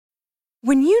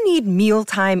When you need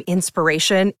mealtime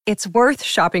inspiration, it's worth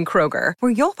shopping Kroger,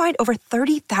 where you'll find over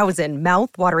 30,000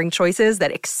 mouth-watering choices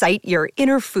that excite your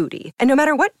inner foodie. And no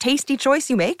matter what tasty choice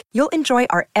you make, you'll enjoy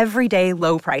our everyday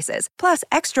low prices, plus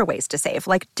extra ways to save,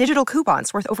 like digital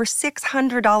coupons worth over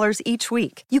 $600 each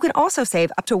week. You can also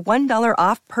save up to $1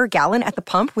 off per gallon at the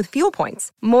pump with fuel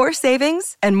points. More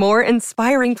savings and more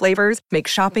inspiring flavors make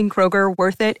shopping Kroger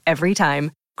worth it every time.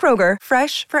 Kroger,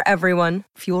 fresh for everyone.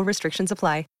 Fuel restrictions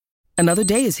apply. Another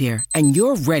day is here, and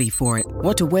you're ready for it.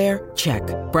 What to wear? Check.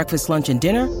 Breakfast, lunch, and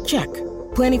dinner? Check.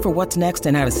 Planning for what's next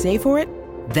and how to save for it?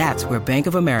 That's where Bank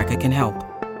of America can help.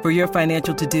 For your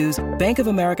financial to-dos, Bank of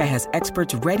America has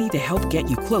experts ready to help get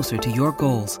you closer to your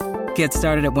goals. Get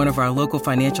started at one of our local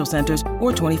financial centers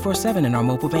or 24/7 in our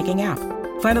mobile banking app.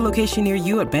 Find a location near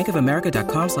you at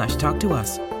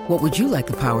bankofamerica.com/talktous. What would you like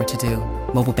the power to do?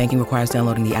 Mobile banking requires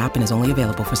downloading the app and is only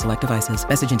available for select devices.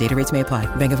 Message and data rates may apply.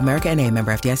 Bank of America N.A.,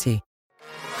 member FDIC.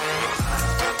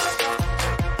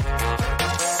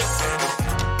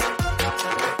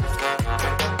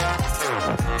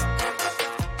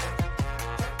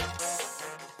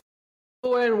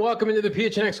 Hello and welcome into the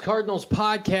PHNX Cardinals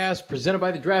podcast presented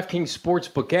by the DraftKings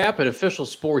Sportsbook app, an official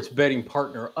sports betting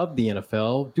partner of the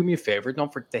NFL. Do me a favor,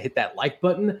 don't forget to hit that like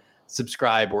button,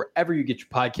 subscribe wherever you get your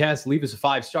podcasts, leave us a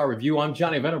 5-star review. I'm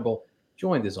Johnny Venerable,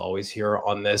 joined as always here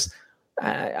on this,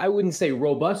 I wouldn't say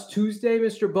robust Tuesday,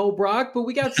 Mr. Bo Brock, but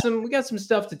we got some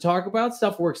stuff to talk about,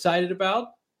 stuff we're excited about.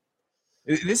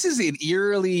 This is an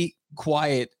eerily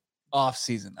quiet off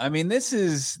season. I mean, this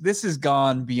has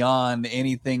gone beyond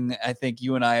anything I think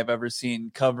you and I have ever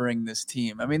seen covering this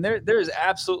team. I mean, there's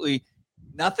absolutely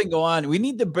nothing going on. We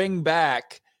need to bring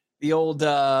back the old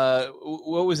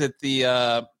what was it?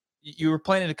 You were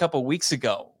playing it a couple of weeks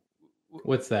ago.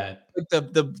 What's that?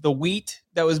 The wheat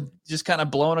that was just kind of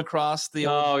blown across the.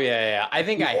 Oh yeah. I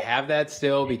think I have that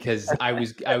still because I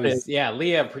was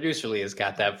Leah, producer Leah's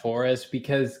got that for us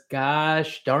because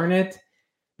gosh darn it.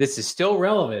 This is still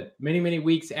relevant many, many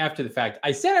weeks after the fact.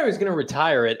 I said I was going to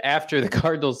retire it after the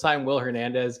Cardinals signed Will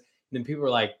Hernandez. And then people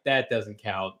were like, that doesn't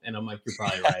count. And I'm like, you're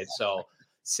probably right. So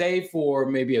save for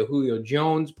maybe a Julio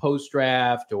Jones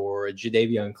post-draft or a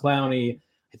Jadeveon Clowney,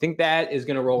 I think that is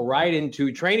going to roll right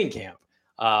into training camp,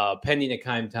 pending a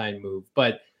Time move.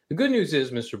 But the good news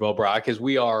is, Mr. Bo Brock, is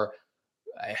we are,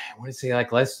 I want to say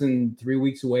like less than 3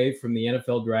 weeks away from the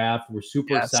NFL draft. We're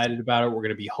super excited about it. We're going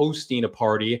to be hosting a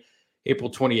party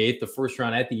April 28th, the first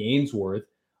round at the Ainsworth,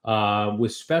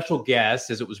 with special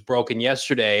guests, as it was broken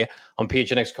yesterday on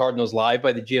PHNX Cardinals Live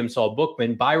by the GM Saul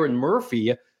Bookman. Byron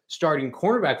Murphy, starting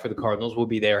cornerback for the Cardinals, will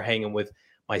be there hanging with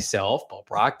myself, Bo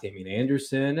Brock, Damian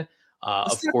Anderson,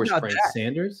 of course, Frank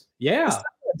Sanders. Yeah.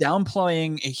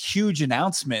 Downplaying a huge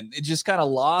announcement. It just kind of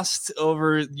lost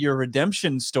over your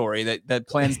redemption story that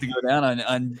plans to go down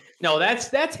on. No, that's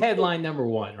headline number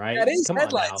one, right? That is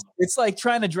headlines. It's like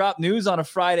trying to drop news on a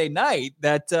Friday night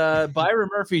that Byron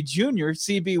Murphy Jr.,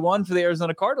 CB1 for the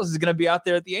Arizona Cardinals, is going to be out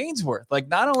there at the Ainsworth. Like,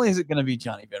 not only is it going to be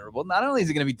Johnny Venerable, not only is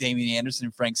it going to be Damian Anderson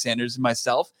and Frank Sanders and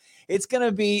myself, it's going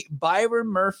to be Byron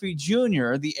Murphy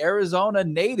Jr., the Arizona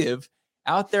native,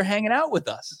 out there hanging out with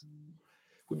us.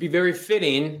 Would be very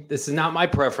fitting. This is not my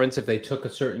preference if they took a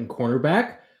certain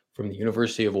cornerback from the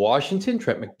University of Washington,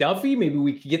 Trent McDuffie. Maybe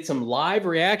we could get some live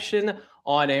reaction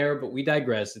on air, but we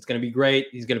digress. It's going to be great.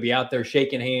 He's going to be out there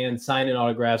shaking hands, signing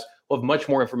autographs. We'll have much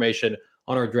more information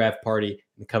on our draft party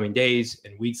in the coming days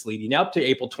and weeks leading up to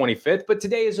April 25th. But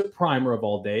today is a primer of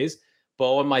all days.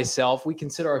 Bo and myself, we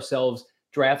consider ourselves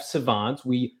draft savants.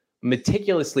 We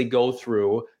meticulously go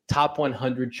through top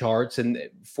 100 charts, and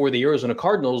for the Arizona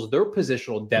Cardinals, their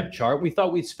positional depth chart. We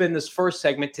thought we'd spend this first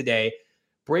segment today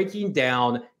breaking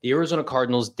down the Arizona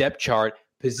Cardinals depth chart,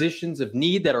 positions of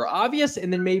need that are obvious,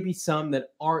 and then maybe some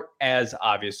that aren't as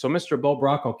obvious. So, Mr. Bo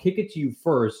Brock, I'll kick it to you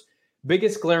first.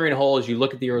 Biggest glaring hole as you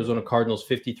look at the Arizona Cardinals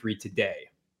 53 today.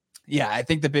 Yeah, I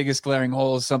think the biggest glaring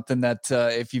hole is something that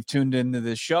if you've tuned into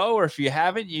the show or if you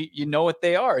haven't, you know what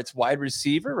they are. It's wide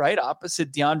receiver, right?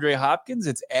 Opposite DeAndre Hopkins.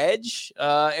 It's edge.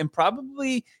 And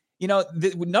probably,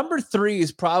 the number 3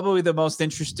 is probably the most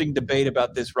interesting debate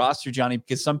about this roster, Johnny,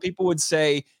 because some people would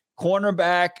say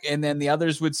cornerback, and then the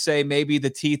others would say maybe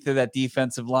the teeth of that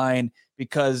defensive line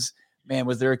because, man,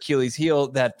 was their Achilles heel.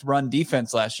 That run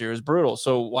defense last year was brutal.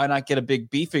 So why not get a big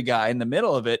beefy guy in the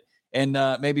middle of it and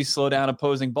maybe slow down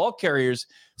opposing ball carriers?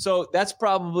 So that's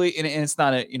probably, and it's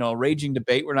not a raging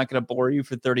debate. We're not going to bore you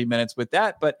for 30 minutes with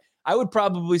that. But I would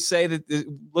probably say that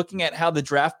looking at how the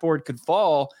draft board could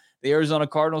fall, the Arizona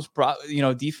Cardinals,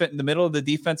 defense in the middle of the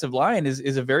defensive line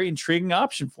is a very intriguing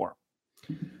option for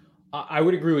them. I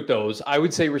would agree with those. I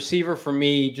would say receiver for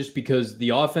me, just because the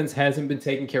offense hasn't been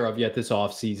taken care of yet this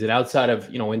offseason, outside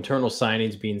of, internal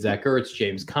signings being Zach Ertz,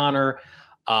 James Conner.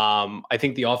 I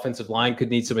think the offensive line could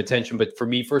need some attention, but for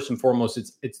me, first and foremost,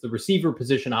 it's the receiver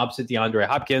position opposite DeAndre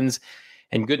Hopkins.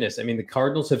 And goodness, I mean, the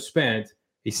Cardinals have spent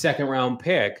a second round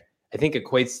pick, I think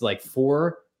equates to like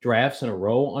 4 drafts in a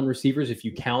row on receivers if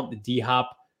you count the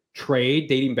D-Hop trade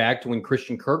dating back to when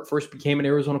Christian Kirk first became an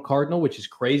Arizona Cardinal, which is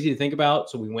crazy to think about.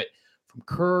 So we went from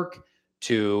Kirk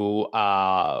to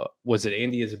was it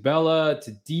Andy Isabella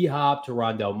to D-Hop to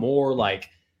Rondale Moore. Like,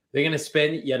 they're going to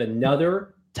spend yet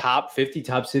another top 50,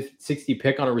 top 60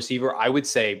 pick on a receiver. I would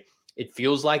say it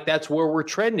feels like that's where we're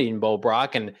trending, Bo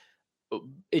Brock. And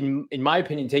in my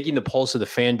opinion, taking the pulse of the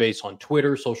fan base on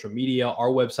Twitter, social media, our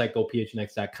website,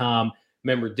 gophnx.com,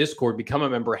 member Discord, become a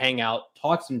member, hang out,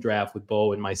 talk some draft with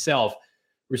Bo and myself.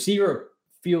 Receiver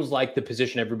feels like the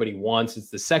position everybody wants. It's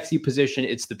the sexy position.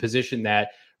 It's the position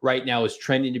that right now is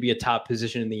trending to be a top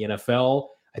position in the NFL.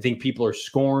 I think people are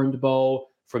scorned, Bo,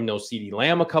 from no CeeDee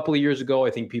Lamb a couple of years ago. I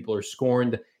think people are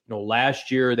scorned. Last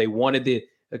year they wanted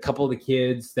a couple of the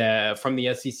kids that from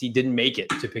the SEC didn't make it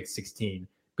to pick 16.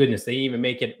 Goodness, they didn't even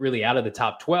make it really out of the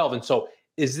top 12. And so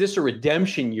is this a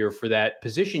redemption year for that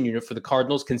position unit for the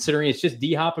Cardinals, considering it's just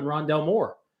D-Hop and Rondale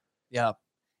Moore? Yeah.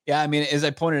 Yeah, I mean, as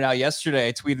I pointed out yesterday,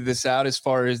 I tweeted this out as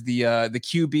far as the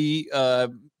QB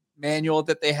manual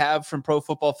that they have from Pro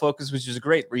Football Focus, which is a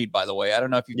great read, by the way. I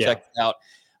don't know if you checked it out.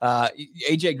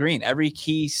 AJ Green, every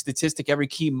key statistic, every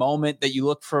key moment that you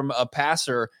look from a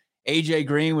passer, AJ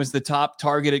Green was the top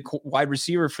targeted wide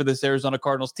receiver for this Arizona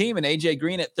Cardinals team. And AJ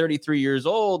Green at 33 years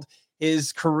old,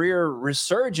 his career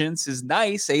resurgence is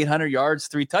nice, 800 yards,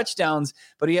 3 touchdowns,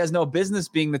 but he has no business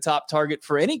being the top target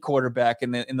for any quarterback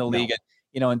in the league.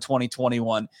 In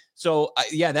 2021. So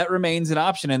that remains an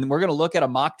option. And we're going to look at a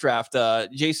mock draft.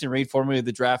 Jason Reed, formerly of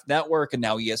the Draft Network and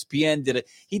now ESPN, did it.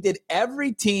 He did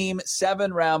every team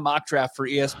 7-round mock draft for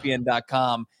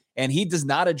ESPN.com. And he does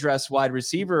not address wide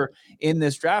receiver in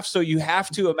this draft. So you have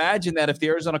to imagine that if the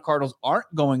Arizona Cardinals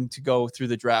aren't going to go through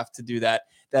the draft to do that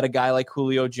a guy like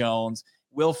Julio Jones,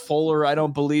 Will Fuller, I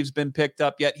don't believe has been picked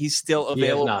up yet. He's still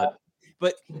available.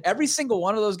 But every single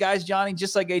one of those guys, Johnny,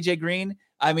 just like AJ Green,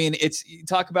 I mean, you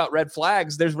talk about red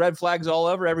flags. There's red flags all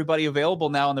over everybody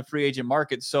available now in the free agent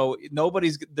market. So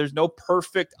there's no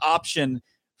perfect option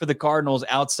for the Cardinals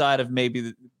outside of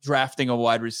maybe drafting a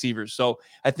wide receiver. So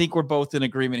I think we're both in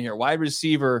agreement here. Wide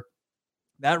receiver,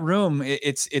 that room,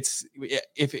 it's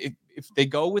if they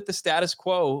go with the status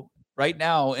quo right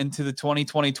now into the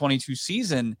 2020-22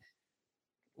 season,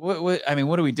 what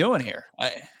are we doing here?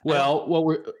 What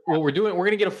we're doing, we're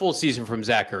going to get a full season from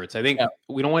Zach Ertz. I think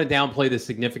we don't want to downplay the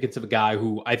significance of a guy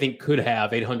who I think could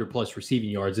have 800 plus receiving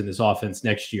yards in this offense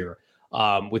next year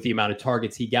with the amount of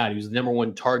targets he got. He was the number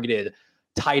 1 targeted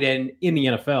tight end in the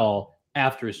NFL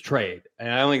after his trade.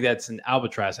 And I don't think that's an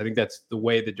albatross. I think that's the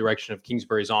way the direction of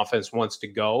Kingsbury's offense wants to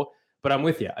go. But I'm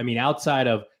with you. I mean, outside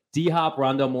of D-Hop,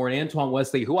 Rondale Moore, and Antoine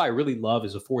Wesley, who I really love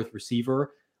as a 4th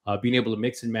receiver, being able to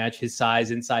mix and match his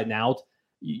size inside and out.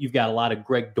 You've got a lot of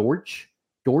Greg Dortch.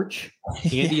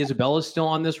 Andy Isabella is still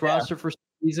on this roster for some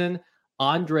reason.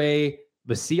 Andre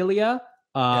Basilia.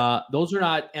 Those are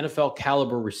not NFL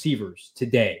caliber receivers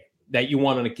today that you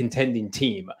want on a contending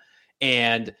team.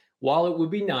 And while it would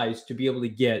be nice to be able to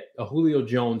get a Julio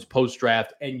Jones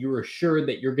post-draft and you're assured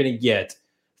that you're going to get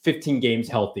 15 games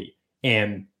healthy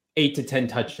and 8 to 10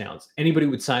 touchdowns, anybody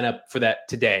would sign up for that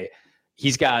today.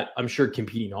 He's got, I'm sure,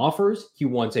 competing offers. He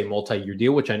wants a multi-year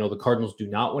deal, which I know the Cardinals do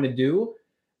not want to do.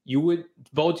 You would,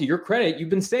 Bo, to your credit, you've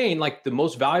been saying like the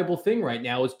most valuable thing right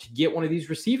now is to get one of these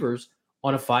receivers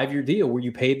on a 5-year deal where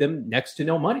you pay them next to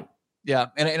no money. Yeah,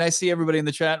 and I see everybody in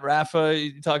the chat, Rafa,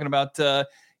 talking about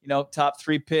top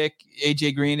 3 pick.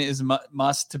 AJ Green is a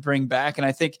must to bring back. And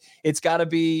I think it's got to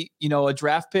be, a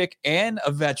draft pick and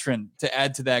a veteran to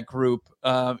add to that group.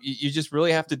 You just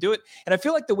really have to do it. And I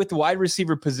feel like with the wide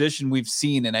receiver position we've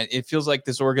seen, and it feels like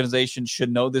this organization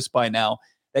should know this by now,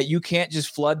 that you can't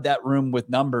just flood that room with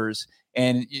numbers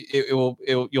and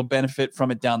you'll benefit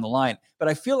from it down the line. But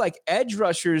I feel like edge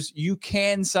rushers, you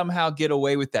can somehow get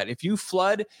away with that. If you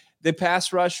flood the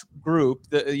pass rush group,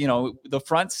 the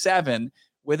front 7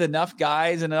 with enough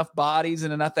guys and enough bodies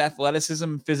and enough athleticism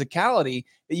and physicality,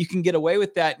 that you can get away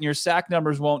with that and your sack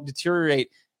numbers won't deteriorate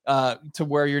to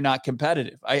where you're not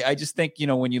competitive. I just think,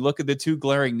 when you look at the 2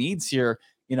 glaring needs here,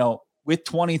 with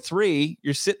 23,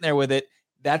 you're sitting there with it.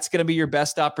 That's going to be your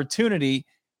best opportunity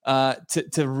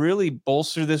to really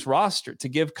bolster this roster, to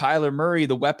give Kyler Murray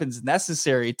the weapons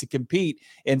necessary to compete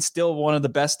in still one of the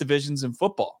best divisions in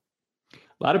football.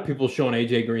 A lot of people showing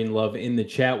AJ Green love in the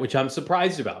chat, which I'm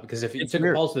surprised about, because if you took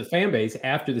a pulse of the fan base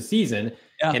after the season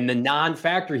and the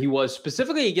non-factor he was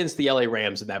specifically against the LA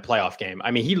Rams in that playoff game,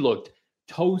 I mean, he looked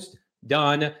toast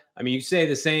done. I mean, you say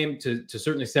the same to a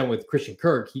certain extent with Christian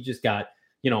Kirk. He just got,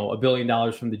 $1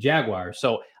 billion from the Jaguars.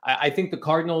 So I think the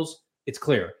Cardinals, it's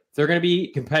clear. If they're going to be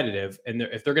competitive and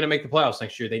if they're going to make the playoffs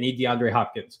next year, they need DeAndre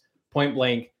Hopkins. Point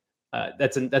blank.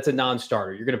 That's a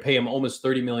non-starter. You're going to pay him almost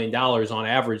 $30 million on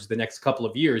average the next couple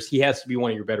of years. He has to be one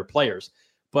of your better players.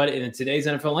 But in today's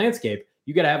NFL landscape,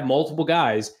 you got to have multiple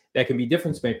guys that can be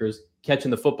difference makers catching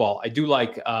the football. I do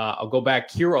like, I'll go back,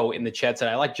 Hero in the chat said,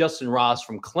 I like Justin Ross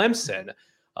from Clemson,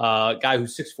 guy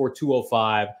who's 6'4",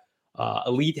 205,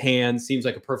 elite hands, seems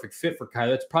like a perfect fit for Kyle.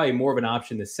 That's probably more of an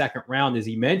option the second round, as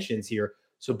he mentions here.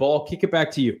 So, Ball, kick it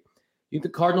back to you. You think the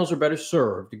Cardinals are better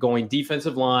served going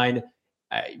defensive line,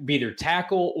 be either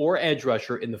tackle or edge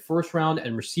rusher in the first round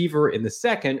and receiver in the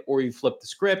second, or you flip the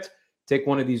script, take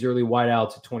one of these early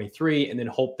wideouts at 23, and then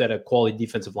hope that a quality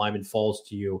defensive lineman falls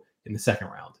to you in the second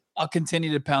round? I'll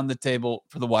continue to pound the table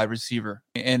for the wide receiver.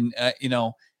 And,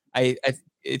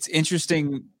 it's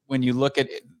interesting when you look at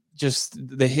just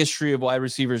the history of wide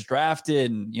receivers drafted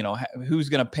and, who's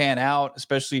going to pan out,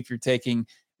 especially if you're taking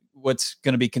what's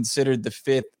going to be considered the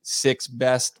 5th, 6th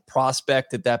best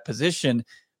prospect at that position.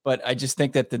 But I just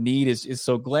think that the need is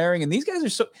so glaring, and these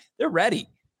guys they're ready.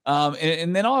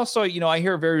 And then also, I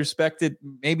hear a very respected,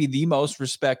 maybe the most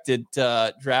respected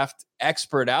draft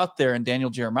expert out there in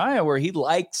Daniel Jeremiah, where he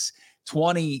likes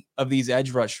 20 of these edge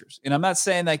rushers. And I'm not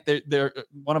saying like they're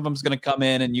one of them's going to come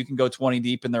in and you can go 20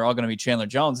 deep and they're all going to be Chandler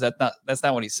Jones. That's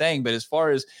not what he's saying. But as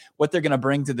far as what they're going to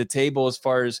bring to the table, as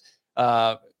far as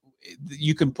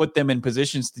you can put them in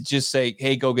positions to just say,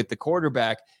 hey, go get the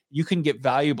quarterback. You can get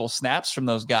valuable snaps from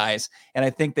those guys. And I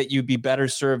think that you'd be better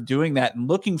served doing that and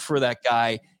looking for that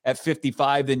guy at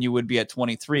 55 than you would be at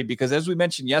 23. Because as we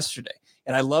mentioned yesterday,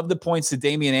 and I love the points that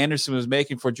Damian Anderson was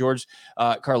making for George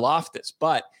Karlaftis,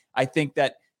 but I think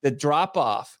that the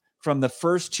drop-off from the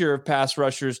first tier of pass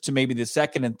rushers to maybe the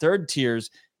second and third tiers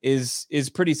is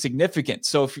pretty significant.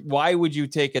 So why would you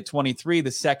take at 23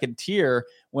 the second tier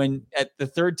when at the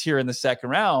third tier in the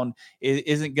second round it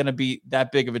isn't going to be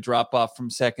that big of a drop off from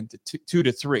second to 2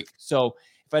 to 3? So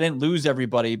if I didn't lose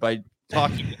everybody by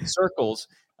talking in circles,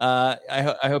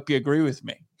 I hope you agree with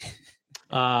me.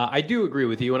 I do agree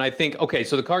with you. And I think, okay,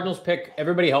 so the Cardinals pick,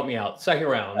 everybody help me out. Second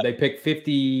round, they pick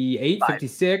 58,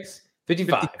 56,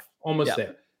 55, almost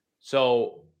there.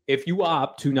 So if you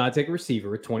opt to not take a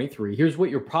receiver at 23, here's what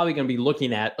you're probably going to be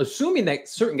looking at, assuming that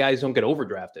certain guys don't get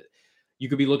overdrafted. You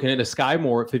could be looking at a Sky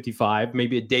Moore at 55,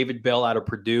 maybe a David Bell out of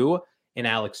Purdue, and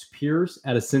Alex Pierce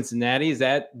out of Cincinnati. Is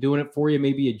that doing it for you?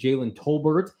 Maybe a Jalen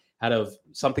Tolbert out of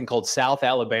something called South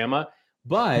Alabama.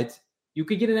 But you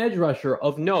could get an edge rusher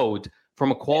of note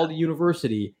from a quality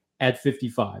university at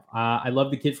 55. I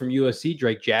love the kid from USC,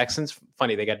 Drake Jackson's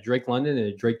funny. They got Drake London and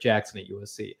a Drake Jackson at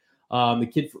USC. The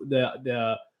kid,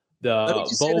 the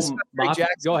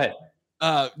go ahead.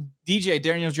 DJ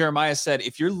Daniel Jeremiah said,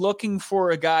 if you're looking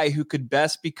for a guy who could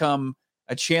best become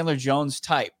a Chandler Jones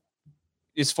type,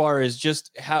 as far as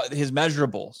just how his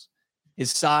measurables, his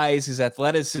size, his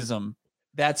athleticism,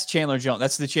 that's Chandler Jones.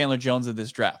 That's the Chandler Jones of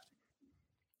this draft.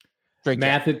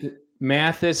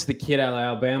 Mathis, the kid out of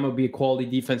Alabama, be a quality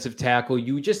defensive tackle.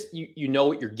 You know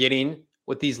what you're getting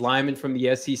with these linemen from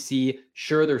the SEC.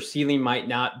 Sure, their ceiling might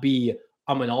not be,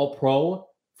 I'm an all-pro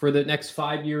for the next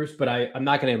 5 years, but I'm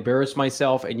not going to embarrass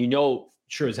myself. And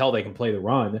sure as hell they can play the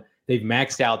run. They've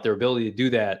maxed out their ability to do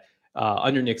that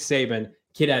under Nick Saban.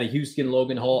 Kid out of Houston,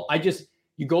 Logan Hall.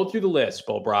 You go through the list,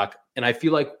 Bo Brock, and I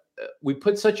feel like we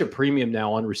put such a premium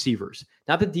now on receivers.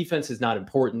 Not that defense is not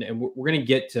important, and we're going to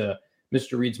get to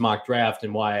Mr. Reed's mock draft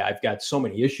and why I've got so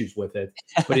many issues with it.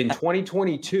 But in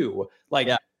 2022,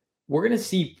 we're going to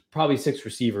see probably 6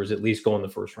 receivers at least go in the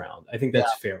first round. I think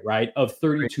that's fair, right? Of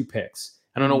 32 picks.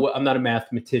 I don't know I'm not a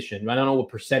mathematician. I don't know what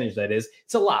percentage that is.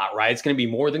 It's a lot, right? It's going to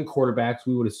be more than quarterbacks,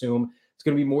 we would assume. It's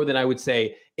going to be more than, I would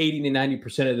say, 80 to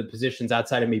 90% of the positions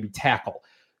outside of maybe tackle.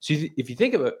 So if you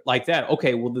think of it like that,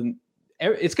 okay, well, then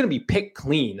it's going to be pick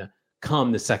clean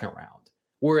come the second round.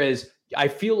 Whereas I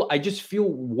just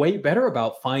feel way better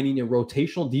about finding a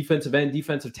rotational defensive end,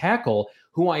 defensive tackle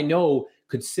who I know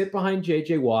could sit behind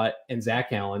J.J. Watt and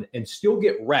Zach Allen and still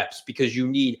get reps, because you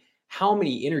need how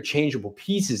many interchangeable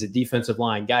pieces at defensive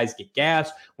line. Guys get gas.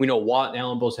 We know Watt and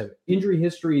Allen both have injury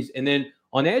histories. And then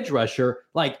on edge rusher,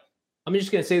 I'm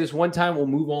just going to say this one time, we'll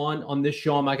move on this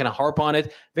show. I'm not going to harp on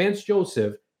it. Vance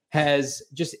Joseph has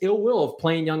just ill will of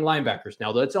playing young linebackers.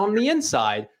 Now that's on the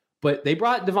inside, but they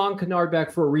brought Devon Kennard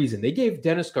back for a reason. They gave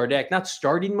Dennis Gardeck not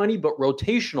starting money, but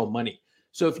rotational money.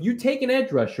 So if you take an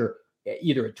edge rusher,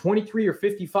 either at 23 or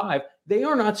 55, they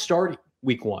are not starting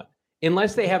week 1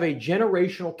 unless they have a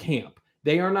generational camp.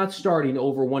 They are not starting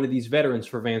over one of these veterans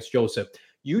for Vance Joseph.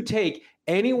 You take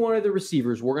any one of the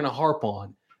receivers we're going to harp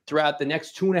on throughout the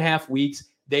next 2.5 weeks,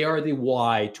 they are the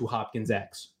Y to Hopkins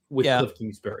X with Cliff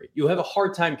Kingsbury. You'll have a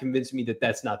hard time convincing me that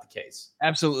that's not the case.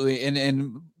 Absolutely.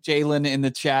 And Jalen in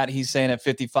the chat, he's saying at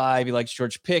 55, he likes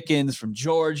George Pickens from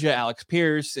Georgia, Alex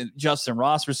Pierce, and Justin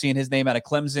Ross. We're seeing his name out of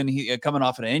Clemson. He coming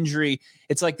off an injury.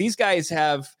 It's like these guys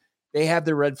have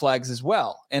their red flags as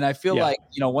well. And I feel like,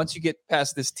 once you get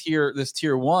past this tier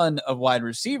 1 of wide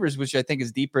receivers, which I think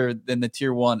is deeper than the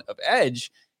tier 1 of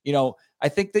edge, I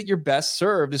think that you're best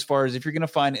served as far as if you're going to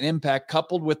find an impact,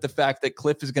 coupled with the fact that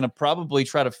Cliff is going to probably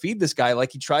try to feed this guy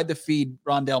like he tried to feed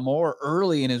Rondale Moore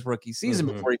early in his rookie season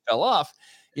before he fell off.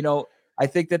 I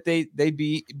think that they'd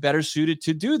be better suited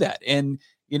to do that. And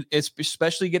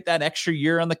especially get that extra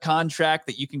year on the contract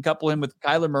that you can couple him with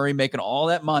Kyler Murray making all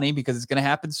that money, because it's going to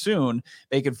happen soon,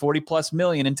 making $40+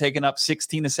 million and taking up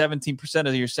 16 to 17%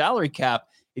 of your salary cap.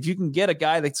 If you can get a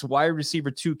guy that's a wide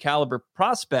receiver 2 caliber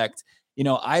prospect,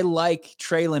 I like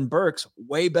Treylon Burks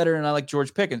way better than I like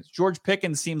George Pickens. George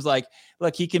Pickens seems like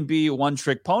he can be a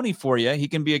one-trick pony for you. He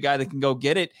can be a guy that can go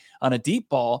get it on a deep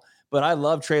ball, but I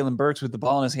love Treylon Burks with the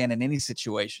ball in his hand in any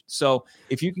situation. So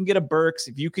if you can get a Burks,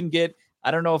 if you can get,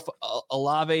 I don't know if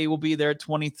Olave will be there at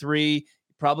 23, you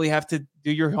probably have to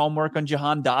do your homework on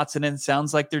Jahan Dotson, and it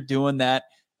sounds like they're doing that.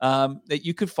 That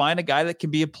you could find a guy that can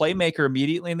be a playmaker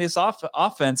immediately in this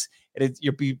offense.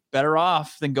 You'll be better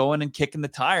off than going and kicking the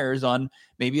tires on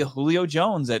maybe a Julio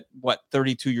Jones at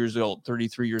 33 years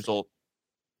old.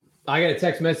 I got a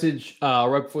text message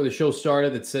right before the show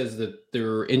started that says that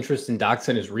their interest in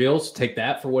Dotson is real. So take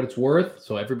that for what it's worth.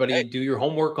 So everybody do your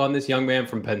homework on this young man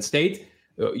from Penn State.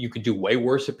 You could do way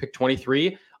worse at pick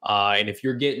 23. And if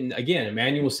you're getting, again,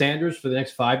 Emmanuel Sanders for the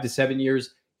next 5 to 7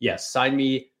 years, yes, sign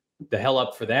me the hell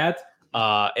up for that.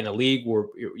 In a league where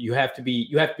you have to be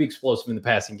explosive in the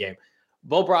passing game.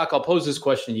 Bo Brock, I'll pose this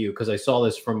question to you because I saw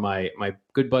this from my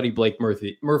good buddy Blake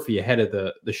Murphy ahead of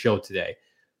the show today.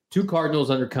 2 Cardinals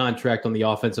under contract on the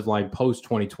offensive line post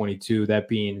 2022, that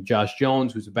being Josh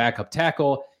Jones, who's a backup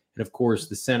tackle, and of course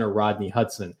the center Rodney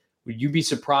Hudson. Would you be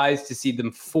surprised to see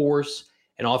them force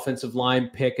an offensive line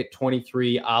pick at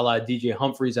 23, a la DJ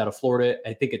Humphries out of Florida,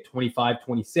 I think at 25,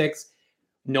 26?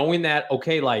 Knowing that,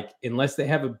 unless they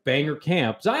have a banger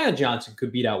camp, Zion Johnson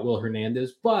could beat out Will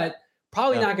Hernandez, but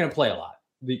probably not going to play a lot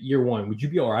year 1. Would you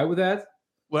be all right with that?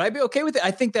 Would I be okay with it?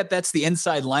 I think that's the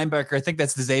inside linebacker. I think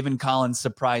that's the Zaven Collins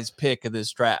surprise pick of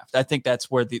this draft. I think that's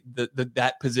where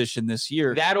that position this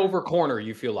year. That over corner,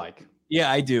 you feel like? Yeah,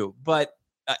 I do. But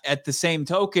at the same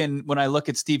token, when I look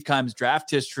at Steve Keim's draft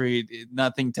history,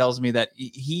 nothing tells me that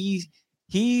he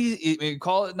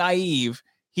call it naive.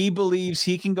 He believes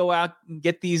he can go out and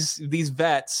get these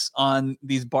vets on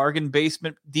these bargain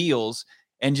basement deals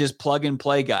and just plug and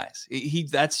play guys.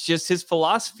 That's just his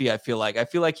philosophy. I feel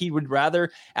like he would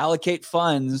rather allocate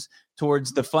funds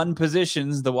towards the fun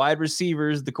positions, the wide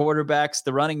receivers, the quarterbacks,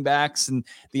 the running backs, and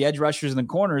the edge rushers and the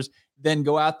corners than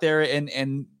go out there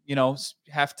and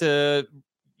have to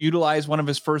utilize one of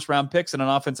his first round picks in an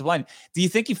offensive line. Do you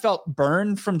think he felt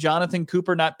burned from Jonathan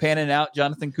Cooper not panning out?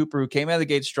 Jonathan Cooper, who came out of the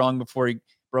gate strong before he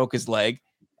broke his leg.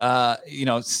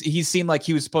 He seemed like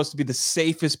he was supposed to be the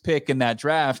safest pick in that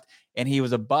draft, and he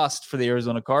was a bust for the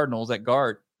Arizona Cardinals at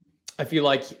guard. I feel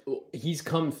like he's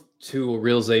come to a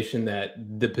realization that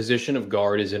the position of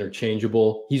guard is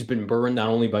interchangeable. He's been burned not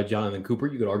only by Jonathan Cooper,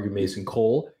 you could argue Mason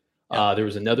Cole. There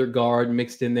was another guard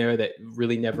mixed in there that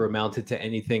really never amounted to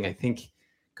anything. I think,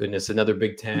 another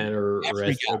Big Ten or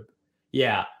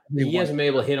yeah. He hasn't been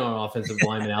able to hit on an offensive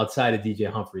lineman outside of DJ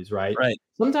Humphries, right? Right.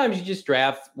 Sometimes you just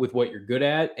draft with what you're good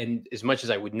at. And as much as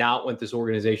I would not want this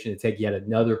organization to take yet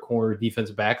another corner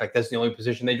defensive back, that's the only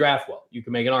position they draft well. You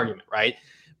can make an argument, right?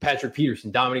 Patrick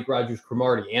Peterson, Dominique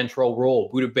Rodgers-Cromartie, Antrell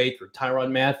Roll, Budda Baker,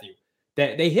 Tyrann Mathieu.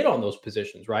 They hit on those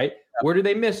positions, right? Where do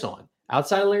they miss on?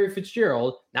 Outside of Larry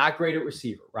Fitzgerald, not great at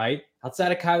receiver, right?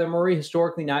 Outside of Kyler Murray,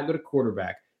 historically not good at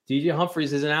quarterback. DJ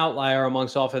Humphries is an outlier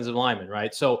amongst offensive linemen,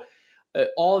 right? So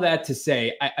all that to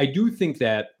say, I do think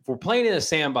that if we're playing in a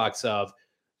sandbox of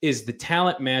is the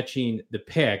talent matching the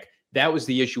pick, that was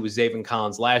the issue with Zaven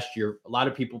Collins last year. A lot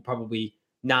of people probably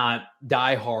not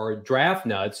diehard draft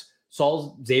nuts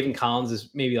saw Zaven Collins as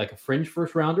maybe like a fringe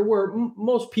first rounder, where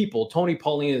most people, Tony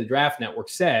Pauline of the Draft Network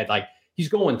said, he's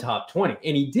going top 20.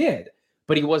 And he did,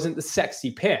 but he wasn't the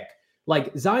sexy pick.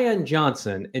 Like Zion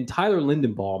Johnson and Tyler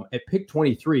Lindenbaum at pick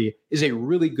 23 is a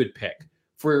really good pick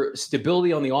for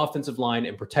stability on the offensive line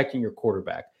and protecting your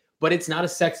quarterback. But it's not a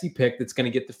sexy pick that's going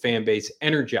to get the fan base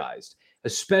energized.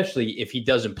 especially if he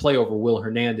doesn't play over Will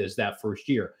Hernandez that first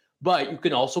year. But you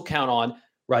can also count on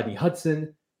Rodney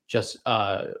Hudson, just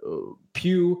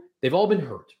Pugh. They've all been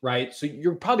hurt, right? So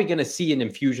you're probably going to see an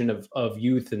infusion of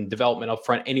youth and development up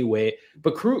front anyway.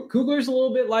 But Kugler's a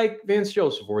little bit like Vance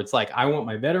Joseph, where it's like, I want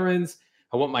my veterans.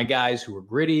 I want my guys who are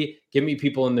gritty. Give me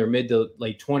people in their mid to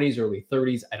late 20s, early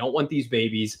 30s. I don't want these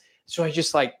babies. So I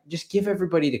just give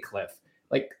everybody to Cliff.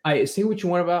 Like, I say what you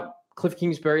want about Cliff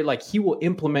Kingsbury. Like, he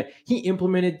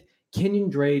implemented Kenyon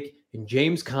Drake and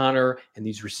James Conner and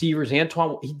these receivers,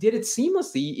 Antoine. He did it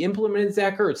seamlessly. He implemented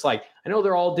Zach Ertz. Like, I know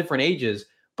they're all different ages,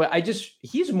 but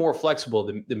he's more flexible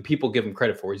than people give him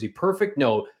credit for. Is he perfect?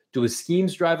 No. Do his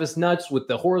schemes drive us nuts with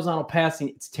the horizontal passing?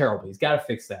 It's terrible. He's got to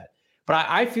fix that. But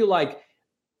I feel like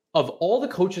of all the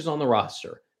coaches on the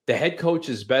roster, the head coach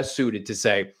is best suited to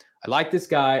say, I like this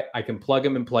guy. I can plug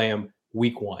him and play him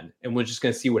week 1, and we're just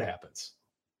going to see what happens.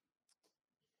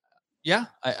 Yeah,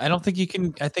 I don't think you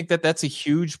can. I think that's a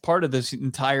huge part of this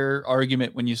entire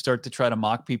argument when you start to try to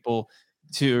mock people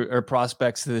or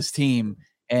prospects to this team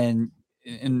and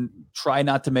try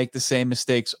not to make the same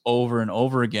mistakes over and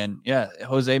over again. Yeah,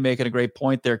 Jose making a great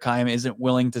point there. Keim isn't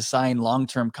willing to sign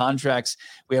long-term contracts.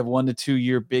 We have 1 to 2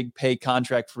 year big pay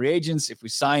contract free agents. If we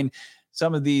sign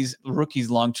some of these rookies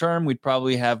long-term, we'd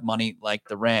probably have money like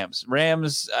the Rams.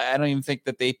 I don't even think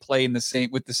that they play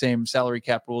with the same salary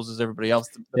cap rules as everybody else.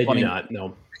 They do not,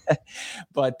 no.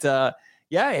 But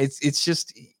yeah, it's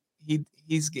just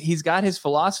he's got his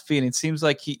philosophy, and it seems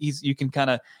like you can kind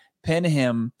of pin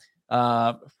him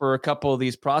for a couple of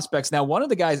these prospects. Now, one of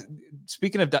the guys,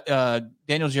 speaking of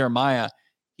Daniel Jeremiah,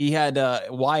 he had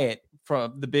Wyatt,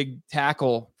 from the big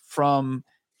tackle from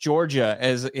Georgia,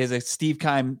 as a Steve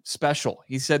Keim special.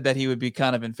 He said that he would be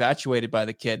kind of infatuated by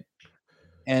the kid.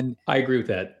 And I agree with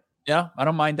that. Yeah, I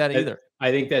don't mind that either.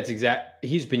 I think that's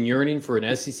he's been yearning for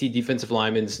an SEC defensive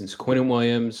lineman since Quinnen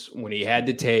Williams, when he had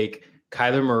to take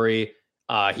Kyler Murray.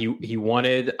 He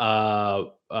wanted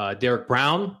Derek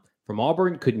Brown from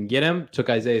Auburn, couldn't get him,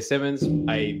 took Isaiah Simmons.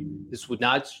 This would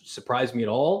not surprise me at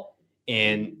all.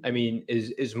 And I mean,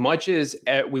 as much as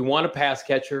we want a pass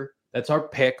catcher, that's our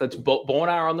pick. Let's Bo and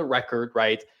I are on the record,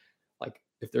 right? Like,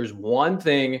 if there's one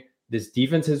thing this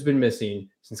defense has been missing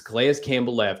since Calais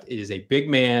Campbell left, it is a big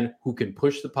man who can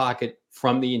push the pocket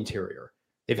from the interior.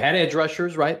 They've had edge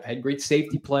rushers, right? Had great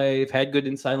safety play. They've had good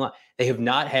inside line. They have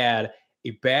not had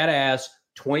a badass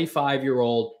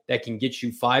 25-year-old that can get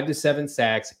you 5 to 7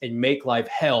 sacks and make life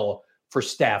hell for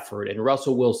Stafford and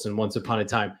Russell Wilson once upon a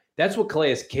time. That's what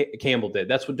Calais Campbell did.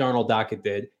 That's what Darnell Dockett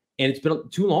did. And it's been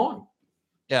too long.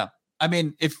 Yeah. I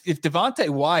mean, if Devontae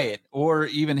Wyatt or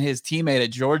even his teammate at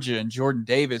Georgia and Jordan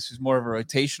Davis, who's more of a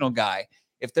rotational guy,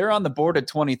 if they're on the board at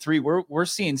 23, we're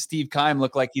seeing Steve Keim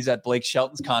look like he's at Blake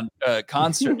Shelton's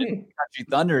concert in Country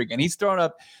Thunder again. He's throwing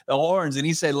up the horns and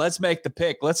he said, "Let's make the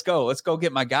pick. Let's go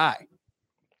get my guy."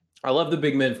 I love the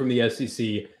big men from the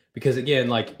SEC because, again,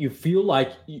 like, you feel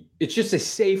like it's just a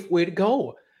safe way to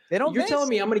go. You're telling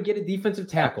me I'm going to get a defensive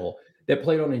tackle that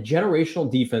played on a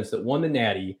generational defense that won the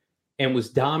Natty and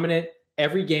was dominant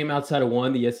every game outside of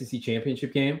one, the SEC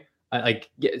championship game.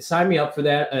 Sign me up for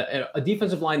that. A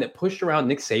defensive line that pushed around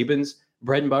Nick Saban's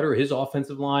bread and butter, his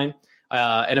offensive line.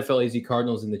 NFL AZ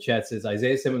Cardinals in the chat says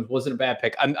Isaiah Simmons wasn't a bad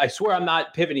pick. I swear I'm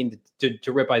not pivoting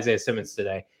to rip Isaiah Simmons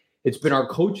today. It's been our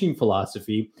coaching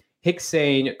philosophy. Hicks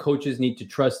saying coaches need to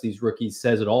trust these rookies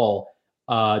says it all.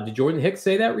 Did Jordan Hicks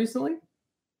say that recently?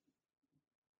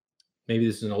 Maybe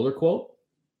this is an older quote.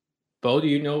 Bo, do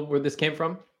you know where this came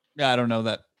from? Yeah, I don't know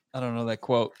that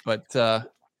quote, but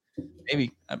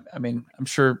maybe. I mean, I'm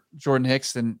sure Jordan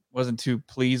Hicks wasn't too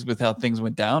pleased with how things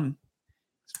went down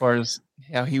as far as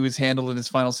how he was handled in his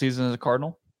final season as a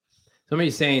Cardinal.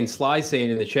 Somebody's saying, Sly saying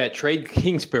in the chat, trade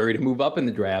Kingsbury to move up in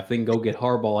the draft, then go get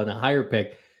Harbaugh and a higher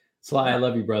pick. Sly, I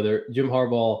love you, brother. Jim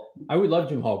Harbaugh. I would love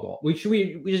Jim Harbaugh. We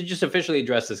should just officially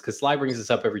address this because Sly brings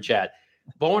this up every chat.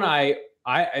 Bo and I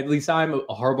at least I'm a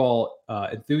Harbaugh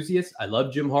enthusiast. I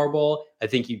love Jim Harbaugh. I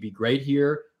think he'd be great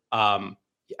here. I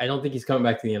don't think he's coming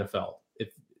back to the NFL.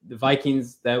 If the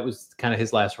Vikings, that was kind of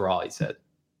his last hurrah, he said.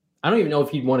 I don't even know if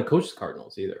he'd want to coach the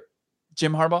Cardinals either.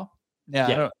 Jim Harbaugh?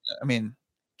 Yeah. I mean,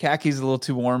 khaki's a little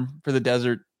too warm for the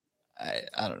desert.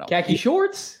 I don't know. Khaki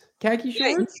shorts? Khaki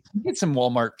shorts? Yeah, get some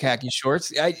Walmart khaki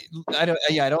shorts. I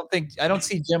don't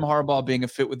see Jim Harbaugh being a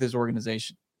fit with his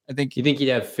organization. You think he'd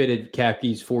have fitted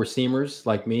khakis 4-seamers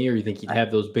like me, or you think he'd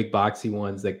have those big boxy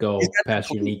ones that go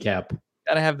past your kneecap?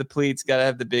 Gotta have the pleats, gotta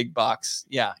have the big box.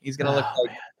 Yeah, he's gonna look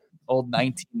like old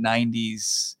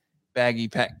 1990s baggy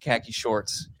khaki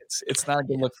shorts. It's not a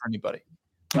good look for anybody.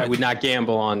 I would not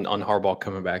gamble on Harbaugh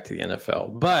coming back to the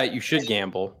NFL, but you should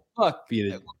gamble. Look,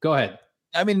 go ahead.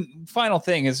 I mean, final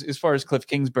thing is, as far as Cliff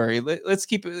Kingsbury, let's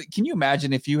keep it. Can you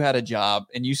imagine if you had a job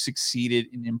and you succeeded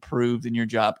and improved in your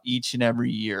job each and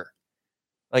every year,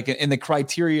 like in the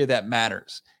criteria that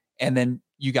matters, and then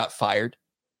you got fired?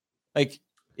 Like,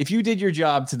 if you did your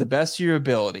job to the best of your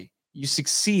ability, you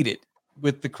succeeded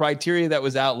with the criteria that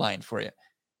was outlined for you.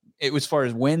 It was as far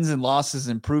as wins and losses,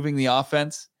 improving the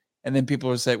offense. And then people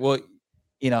would say, well,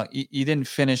 you didn't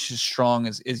finish as strong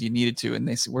as you needed to. And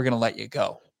they said, we're going to let you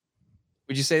go.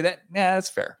 Would you say that? Nah, that's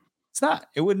fair. It's not.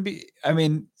 It wouldn't be. I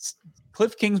mean,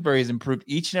 Cliff Kingsbury has improved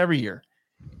each and every year.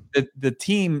 The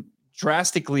team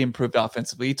drastically improved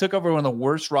offensively. He took over one of the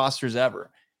worst rosters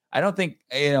ever. I don't think,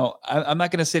 I'm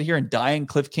not going to sit here and die in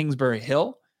Cliff Kingsbury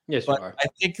Hill. Yes, but you are. I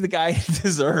think the guy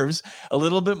deserves a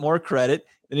little bit more credit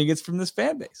than he gets from this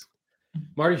fan base.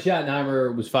 Marty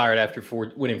Schottenheimer was fired after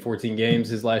winning 14 games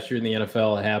his last year in the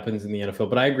NFL. It happens in the NFL.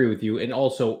 But I agree with you. And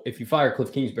also, if you fire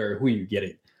Cliff Kingsbury, who are you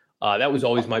getting? That was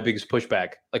always my biggest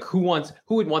pushback. Like, who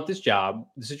would want this job?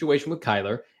 The situation with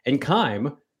Kyler and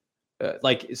Keim.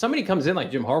 Like, if somebody comes in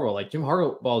like Jim Harbaugh. Like, Jim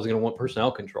Harbaugh is going to want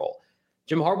personnel control.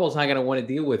 Jim Harbaugh is not going to want to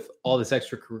deal with all this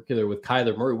extracurricular with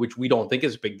Kyler Murray, which we don't think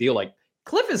is a big deal. Like,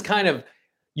 Cliff is kind of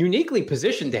uniquely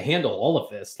positioned to handle all of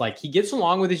this. Like, he gets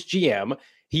along with his GM.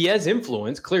 He has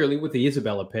influence, clearly, with the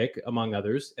Isabella pick, among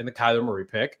others, and the Kyler Murray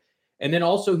pick. And then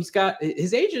also he's got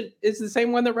his agent is the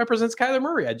same one that represents Kyler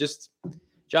Murray.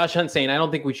 Josh Hunt saying, I don't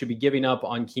think we should be giving up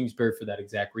on Kingsbury for that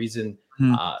exact reason.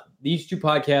 These two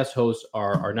podcast hosts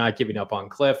are not giving up on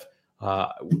Cliff.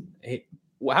 Hey,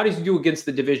 how does he do against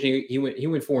the division? He went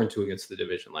 4-2 against the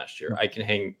division last year. I can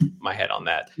hang my head on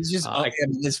that. He's just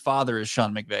his father is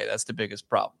Sean McVay. That's the biggest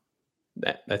problem.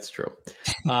 That's true.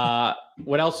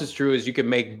 What else is true is you can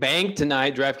make bank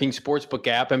tonight. DraftKings Sportsbook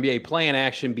app. NBA play-in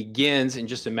action begins in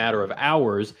just a matter of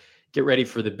hours. Get ready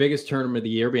for the biggest tournament of the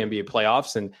year, the NBA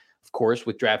playoffs. And, of course,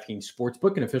 with DraftKings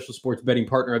Sportsbook, an official sports betting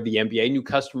partner of the NBA, new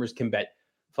customers can bet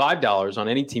 $5 on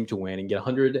any team to win and get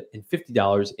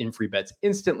 $150 in free bets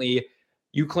instantly.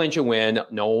 You clinch a win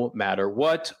no matter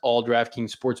what. All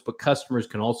DraftKings Sportsbook customers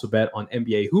can also bet on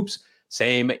NBA hoops.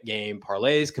 Same game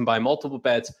parlays. Combine multiple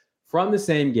bets from the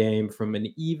same game from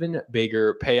an even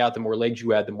bigger payout. The more legs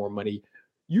you add, the more money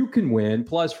you can win.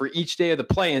 Plus, for each day of the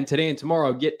play-in, today and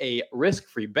tomorrow, get a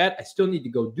risk-free bet. I still need to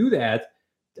go do that.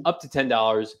 Up to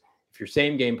 $10 if your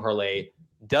same game parlay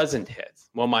doesn't hit.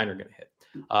 Well, mine are going to hit.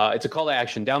 It's a call to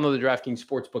action. Download the DraftKings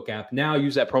Sportsbook app now.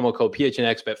 Use that promo code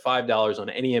PHNX. Bet $5 on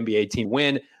any NBA team.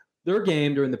 Win their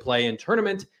game during the play-in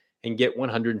tournament and get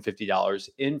 $150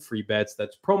 in free bets.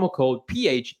 That's promo code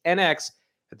PHNX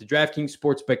at the DraftKings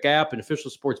Sportsbook app, an official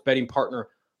sports betting partner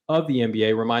of the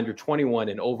NBA. Reminder, 21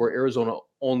 and over, Arizona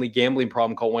only. Gambling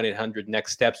problem, call 1-800-NEXT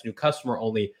STEPS. New customer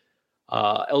only.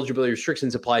 Eligibility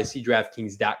restrictions apply. See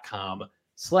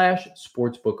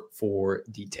DraftKings.com/sportsbook for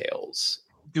details.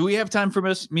 Do we have time for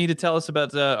me to tell us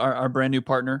about our brand new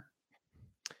partner?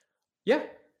 Yeah.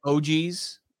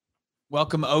 OG's.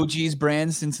 Welcome OG's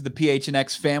brands into the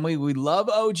PHNX family. We love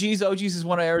OG's. OG's is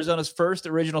one of Arizona's first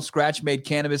original scratch-made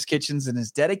cannabis kitchens and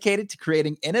is dedicated to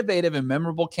creating innovative and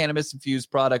memorable cannabis-infused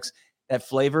products that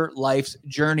flavor life's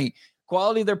journey.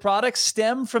 Quality of their products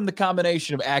stem from the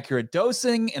combination of accurate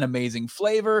dosing and amazing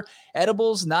flavor.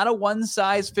 Edibles, not a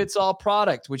one-size-fits-all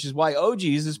product, which is why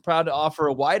OG's is proud to offer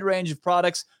a wide range of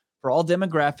products for all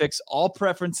demographics, all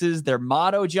preferences. Their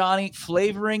motto, Johnny,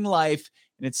 flavoring life.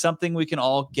 And it's something we can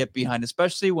all get behind,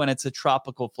 especially when it's a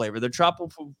tropical flavor. They're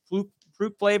tropical fruit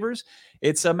flavors.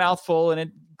 It's a mouthful, and it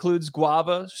includes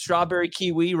guava, strawberry,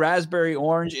 kiwi, raspberry,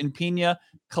 orange, and pina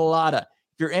colada.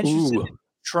 If you're interested in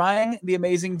trying the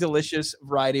amazing, delicious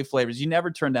variety of flavors, you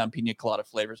never turn down pina colada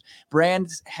flavors.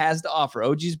 Brands has to offer.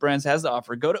 OG's Brands has to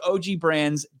offer. Go to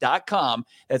ogbrands.com.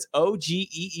 That's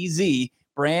OGEEZ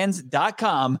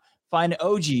brands.com. Find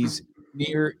OG's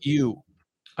near you.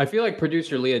 I feel like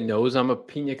producer Leah knows I'm a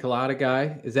pina colada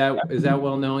guy. Is that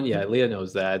well known? Yeah, Leah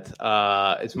knows that.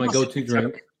 It's my go-to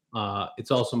drink.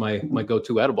 It's also my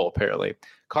go-to edible, apparently.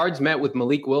 Cards met with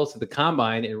Malik Willis at the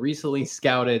Combine and recently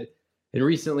South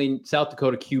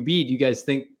Dakota QB. Do you guys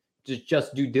think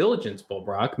just due diligence, Bull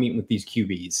Brock, meeting with these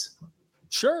QBs?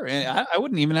 Sure. And I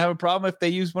wouldn't even have a problem if they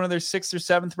used one of their 6th or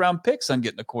 7th round picks on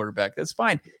getting a quarterback. That's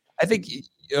fine. I think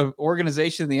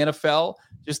organization in the NFL,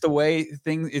 just the way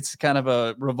things, it's kind of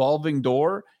a revolving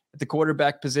door at the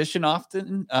quarterback position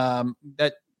often,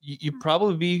 that you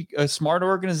probably be a smart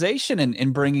organization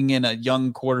in bringing in a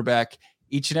young quarterback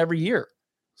each and every year.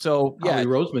 So yeah,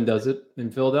 Roseman does it in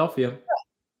Philadelphia.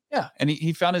 Yeah. And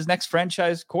he found his next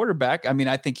franchise quarterback. I mean,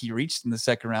 I think he reached in the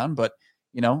 2nd round, but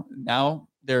now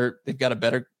they've got a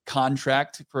better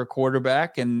contract for a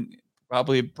quarterback and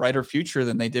probably a brighter future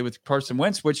than they did with Carson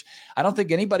Wentz, which I don't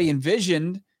think anybody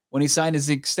envisioned when he signed his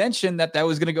extension that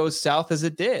was going to go south as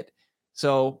it did.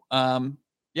 So,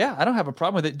 yeah, I don't have a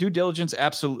problem with it. Due diligence,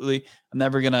 absolutely. I'm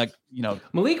never going to,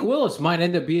 Malik Willis might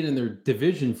end up being in their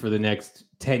division for the next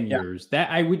 10 years. That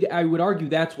I would argue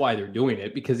that's why they're doing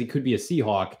it, because he could be a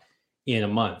Seahawk in a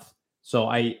month. So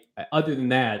other than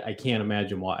that, I can't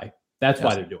imagine why. That's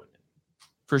why they're doing it.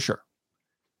 For sure.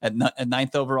 At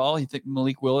ninth overall, you think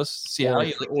Malik Willis,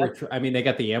 Seattle? I mean, they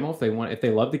got the ammo. If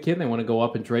they love the kid and they want to go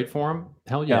up and trade for him,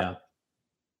 hell yeah.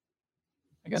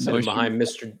 I got no behind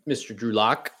Mr. Drew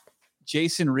Lock.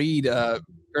 Jason Reed,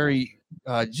 very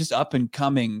just up and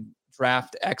coming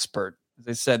draft expert. As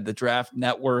I said, the Draft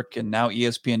Network and now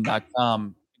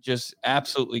ESPN.com just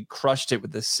absolutely crushed it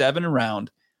with the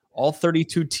 7-round, all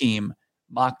 32 team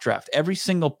mock draft. Every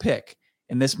single pick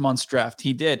in this month's draft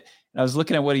he did. And I was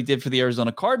looking at what he did for the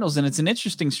Arizona Cardinals, and it's an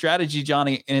interesting strategy,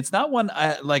 Johnny. And it's not one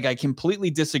I completely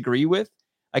disagree with.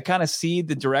 I kind of see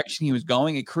the direction he was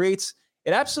going.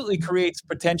 It absolutely creates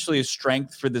potentially a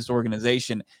strength for this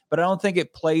organization, but I don't think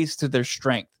it plays to their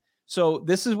strength. So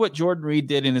this is what Jordan Reed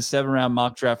did in his 7-round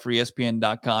mock draft for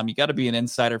ESPN.com. You got to be an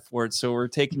insider for it. So we're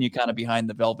taking you kind of behind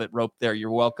the velvet rope there.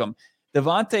 You're welcome.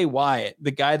 Devontae Wyatt,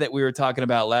 the guy that we were talking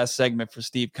about last segment for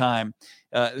Steve Keim,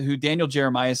 who Daniel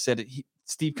Jeremiah said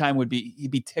Steve Keim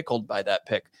he'd be tickled by that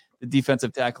pick. The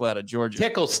defensive tackle out of Georgia.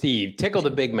 Tickle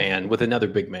the big man with another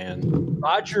big man.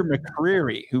 Roger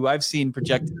McCreary, who I've seen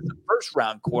projected as a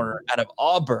first-round corner out of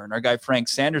Auburn. Our guy Frank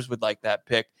Sanders would like that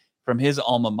pick from his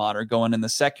alma mater, going in the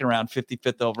second round,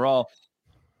 55th overall.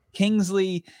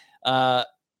 Kingsley, how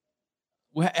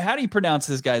do you pronounce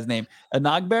this guy's name?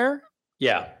 Anagbear?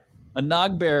 Yeah.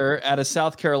 Anagbear out of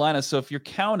South Carolina. So if you're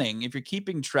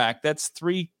keeping track, that's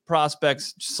 3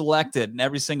 prospects selected, and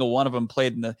every single one of them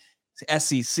played in the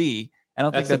SEC. I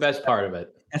don't think that's the best part of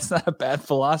it. That's not a bad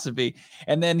philosophy.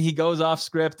 And then he goes off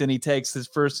script and he takes his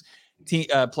first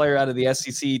player out of the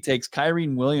SEC. He takes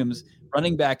Kyrene Williams,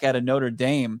 running back out of Notre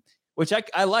Dame, which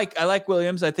I like. I like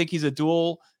Williams. I think he's a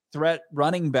dual threat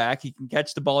running back. He can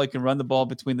catch the ball. He can run the ball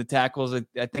between the tackles.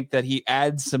 I think that he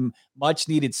adds some much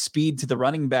needed speed to the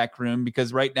running back room,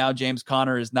 because right now James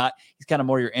Conner is not. He's kind of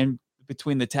more your in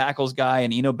between the tackles guy,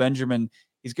 and Eno Benjamin,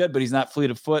 he's good, but he's not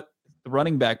fleet of foot. The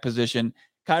running back position.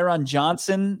 Kyron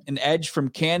Johnson, an edge from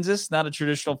Kansas, not a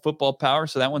traditional football power,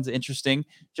 so that one's interesting.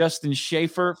 Justin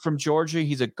Schaefer from Georgia,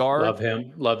 he's a guard. Love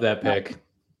him. Love that pick.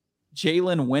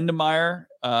 Jalen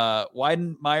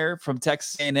Weidenmeyer from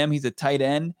Texas A&M, he's a tight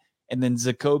end. And then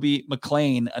Zacoby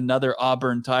McClain, another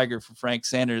Auburn Tiger for Frank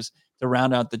Sanders to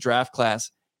round out the draft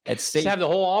class at state. Just have the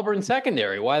whole Auburn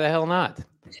secondary. Why the hell not?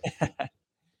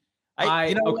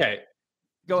 Okay.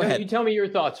 Go ahead. You tell me your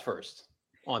thoughts first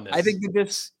on this. I think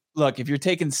that look, if you're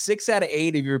taking 6 out of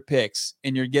 8 of your picks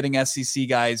and you're getting SEC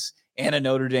guys and a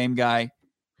Notre Dame guy,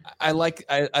 I like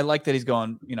that he's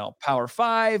going, Power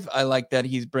 5. I like that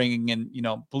he's bringing in,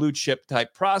 blue chip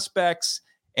type prospects.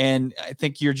 And I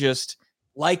think you're just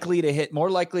more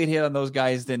likely to hit on those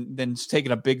guys than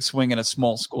taking a big swing at a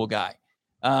small school guy.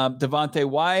 Devontae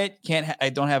Wyatt, I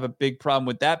don't have a big problem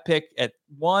with that pick at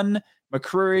 1.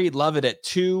 McCreary, love it at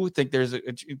 2. Think there's an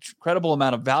incredible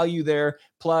amount of value there.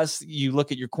 Plus, you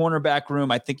look at your cornerback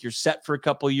room. I think you're set for a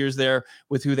couple of years there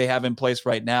with who they have in place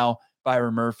right now.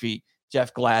 Byron Murphy,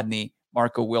 Jeff Gladney,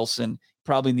 Marco Wilson.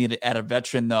 Probably need to add a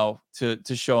veteran, though, to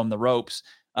show him the ropes.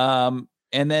 And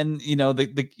then,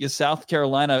 the South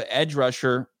Carolina edge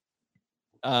rusher,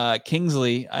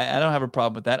 Kingsley, I don't have a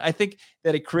problem with that. I think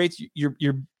that it creates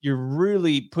you're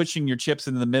really pushing your chips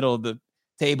into the middle of the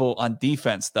table on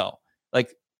defense, though.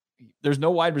 Like, there's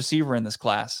no wide receiver in this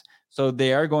class, so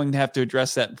they are going to have to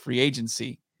address that in free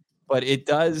agency. But it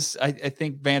does, I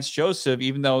think Vance Joseph,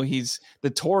 even though he's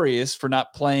notorious for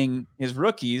not playing his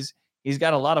rookies, he's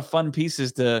got a lot of fun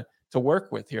pieces to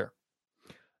work with here.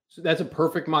 So that's a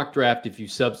perfect mock draft if you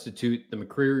substitute the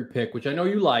McCreary pick, which I know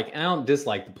you like, and I don't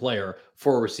dislike the player,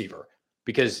 for a receiver.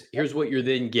 Because here's what you're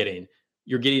then getting.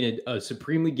 You're getting a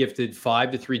supremely gifted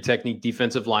 5-3 technique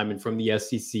defensive lineman from the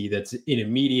SEC that's an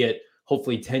immediate,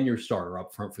 hopefully 10-year starter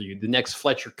up front for you, the next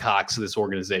Fletcher Cox of this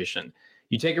organization.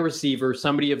 You take a receiver,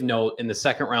 somebody of note in the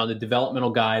second round, a developmental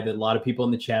guy that a lot of people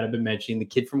in the chat have been mentioning, the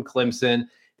kid from Clemson,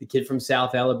 the kid from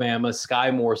South Alabama, Sky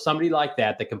Moore, somebody like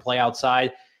that can play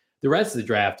outside. The rest of the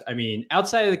draft, I mean,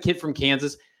 outside of the kid from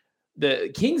Kansas,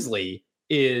 the Kingsley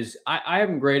is, I have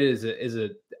him graded as a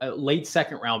late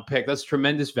second round pick. That's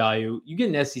tremendous value. You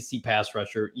get an SEC pass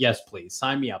rusher. Yes, please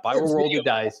sign me up. I will roll the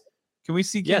dice. Can we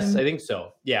see? Yes, I think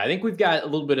so. Yeah, I think we've got a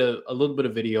little bit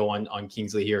of video on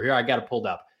Kingsley here. Here, I got it pulled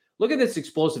up. Look at this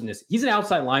explosiveness. He's an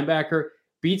outside linebacker,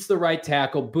 beats the right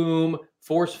tackle, boom,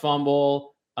 forced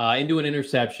fumble into an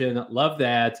interception. Love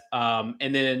that.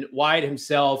 And then Wyatt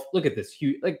himself, look at this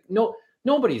huge,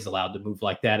 nobody's allowed to move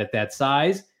like that at that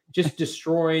size. Just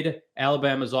destroyed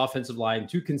Alabama's offensive line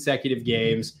 2 consecutive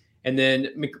games. And then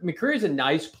McCreary is a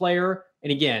nice player.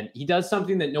 And again, he does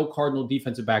something that no Cardinal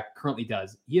defensive back currently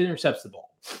does. He intercepts the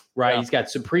ball, right? Yeah. He's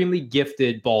got supremely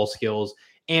gifted ball skills,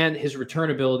 and his return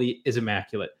ability is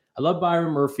immaculate. I love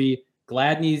Byron Murphy.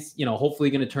 Gladney's, hopefully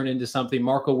going to turn into something.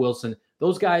 Marco Wilson.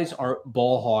 Those guys are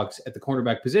ball hogs at the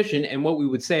cornerback position. And what we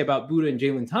would say about Buda and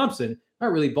Jalen Thompson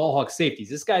aren't really ball hog safeties.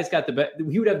 This guy's got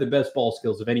he would have the best ball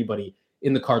skills of anybody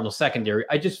in the Cardinal secondary.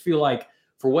 I just feel like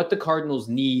for what the Cardinals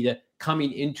need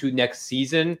coming into next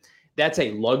season, that's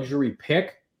a luxury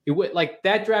pick. It would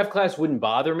that draft class wouldn't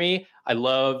bother me. I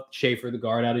love Schaefer, the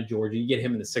guard out of Georgia. You get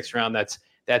him in the 6th round.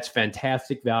 That's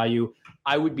fantastic value.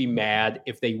 I would be mad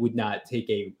if they would not take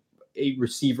a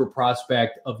receiver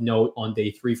prospect of note on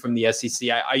day 3 from the SEC.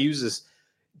 I use this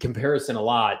comparison a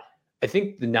lot. I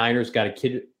think the Niners got a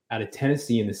kid out of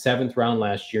Tennessee in the 7th round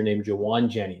last year named Jawan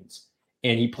Jennings.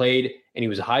 And he played, and he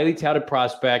was a highly touted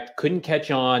prospect, couldn't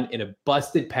catch on in a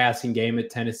busted passing game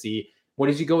at Tennessee. What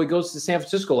does he go? He goes to San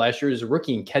Francisco last year as a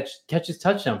rookie and catches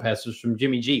touchdown passes from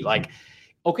Jimmy G.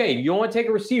 Okay, you don't want to take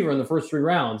a receiver in the first 3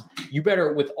 rounds. You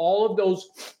better, with all of those,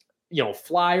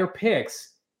 flyer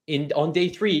picks on day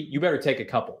 3, you better take a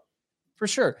couple. For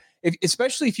sure.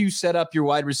 Especially if you set up your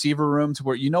wide receiver room to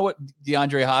where what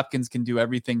DeAndre Hopkins can do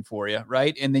everything for you,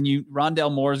 right? And then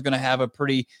Rondale Moore is going to have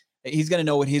he's going to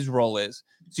know what his role is.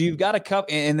 So you've got a cup,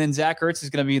 and then Zach Ertz is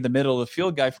going to be the middle of the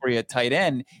field guy for you at tight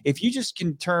end. If you just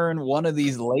can turn one of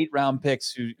these late round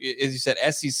picks, who, as you said,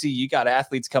 SEC, you got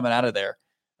athletes coming out of there.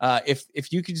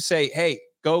 If you could say, hey,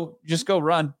 just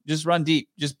run deep,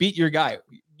 just beat your guy.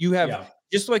 You have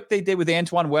just like they did with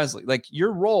Antoine Wesley.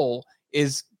 Your role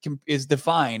is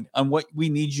defined on what we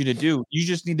need you to do. You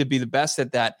just need to be the best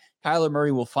at that. Kyler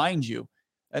Murray will find you.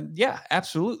 And yeah,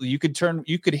 absolutely. You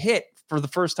could hit for the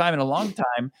first time in a long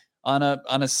time on a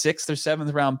 6th or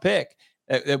 7th round pick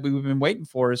that we've been waiting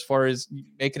for as far as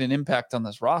making an impact on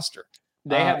this roster.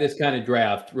 They have this kind of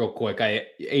draft real quick.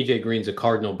 AJ Green's a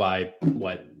Cardinal by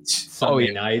what?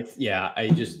 Sunday night. Yeah.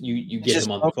 You get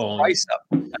him on the phone.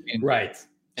 Right.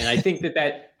 And I think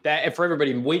that for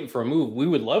everybody waiting for a move, we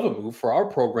would love a move for our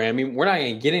programming. We're not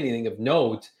going to get anything of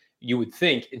note, you would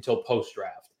think, until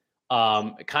post-draft.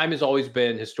 Keim has always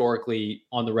been historically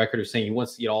on the record of saying he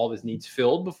wants to get all of his needs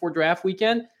filled before draft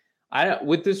weekend.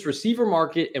 With this receiver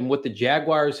market and what the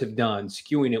Jaguars have done,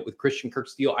 skewing it with Christian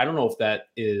Kirk-Steele, I don't know if that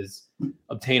is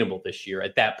obtainable this year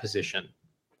at that position.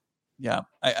 Yeah,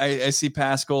 I see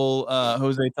Pascal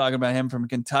Jose talking about him from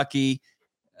Kentucky.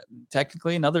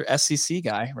 Technically another SEC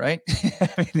guy, right?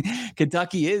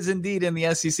 Kentucky is indeed in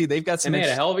the SEC. They've got some. And they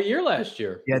had a hell of a year last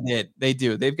year. Yeah, they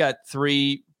do. They've got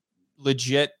 3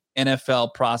 legit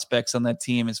NFL prospects on that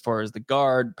team as far as the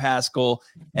guard, Pascal,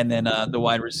 and then the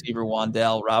wide receiver,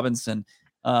 Wan'Dale Robinson.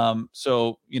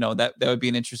 So, that would be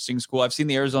an interesting school. I've seen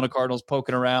the Arizona Cardinals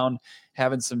poking around,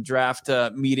 having some draft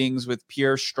meetings with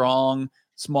Pierre Strong,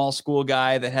 small school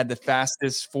guy that had the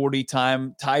fastest 40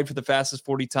 time, tied for the fastest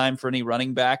 40 time for any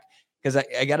running back. Because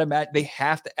I got to imagine they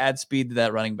have to add speed to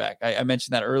that running back. I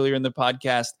mentioned that earlier in the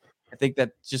podcast. I think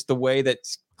that just the way that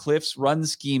Cliff's run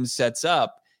scheme sets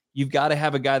up, you've got to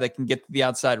have a guy that can get to the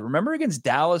outside. Remember against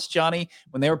Dallas, Johnny,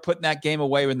 when they were putting that game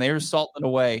away, when they were salting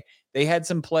away, they had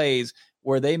some plays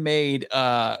where they made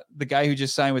the guy who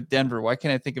just signed with Denver, why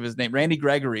can't I think of his name? Randy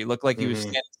Gregory looked like he was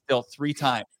standing still 3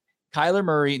 times. Kyler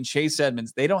Murray and Chase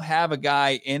Edmonds, they don't have a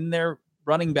guy in their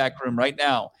running back room right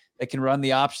now that can run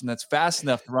the option that's fast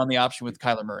enough to run the option with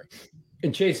Kyler Murray.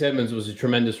 And Chase Edmonds was a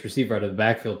tremendous receiver out of the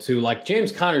backfield too.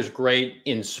 James Conner's great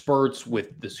in spurts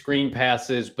with the screen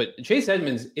passes, but Chase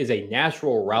Edmonds is a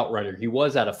natural route runner. He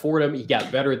was out of Fordham. He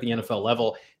got better at the NFL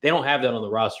level. They don't have that on the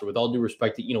roster. With all due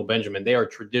respect to Eno Benjamin, they are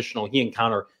traditional. He and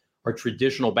Conner are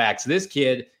traditional backs. This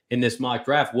kid in this mock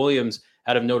draft, Williams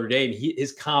out of Notre Dame,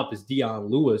 his comp is Dion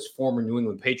Lewis, former New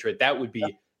England Patriot. That would be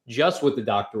just what the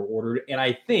doctor ordered. And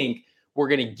I think we're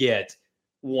going to get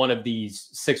one of these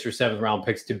 6th or 7th round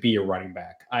picks to be a running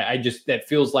back. I just, that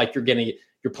feels like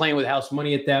you're playing with house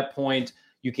money at that point.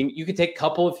 You can take a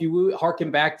couple if you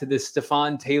harken back to this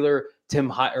Stephon Taylor,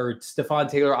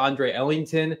 Andre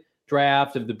Ellington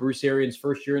draft of the Bruce Arians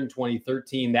first year in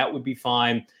 2013. That would be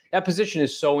fine. That position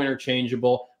is so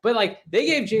interchangeable, but they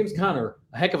gave James Conner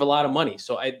a heck of a lot of money.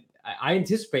 So I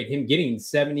anticipate him getting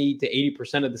 70 to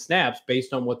 80% of the snaps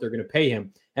based on what they're going to pay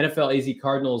him. NFL AZ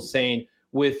Cardinals saying,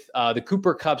 with the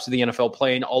Cooper Kupps of the NFL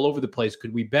playing all over the place,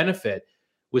 could we benefit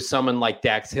with someone like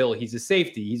Dax Hill? He's a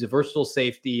safety. He's a versatile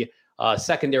safety.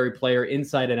 secondary player,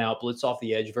 inside and out, blitz off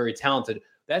the edge, very talented.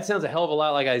 That sounds a hell of a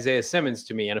lot like Isaiah Simmons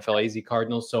to me, NFL AZ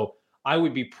Cardinals. So I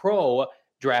would be pro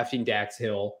drafting Dax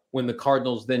Hill when the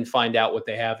Cardinals then find out what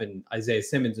they have in Isaiah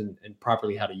Simmons and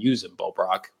properly how to use him, Bo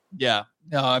Brock. Yeah.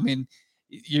 No, I mean,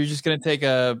 you're just going to take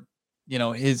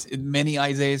his mini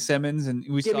Isaiah Simmens, and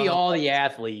give me all the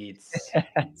athletes.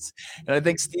 And I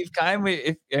think Steve Keim,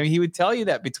 he would tell you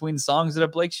that between songs at a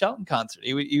Blake Shelton concert,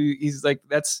 he's like,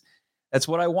 that's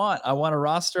what I want. I want a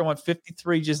roster. I want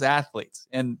 53 just athletes.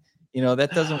 And,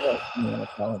 that doesn't work,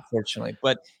 unfortunately.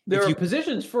 But there are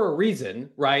positions for a reason,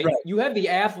 right? You have the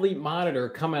athlete monitor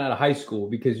coming out of high school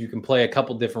because you can play a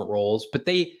couple different roles, but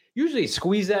they usually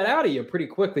squeeze that out of you pretty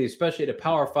quickly, especially at a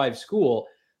Power 5 school.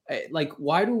 Like,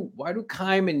 why do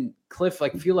Keim and Cliff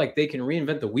feel like they can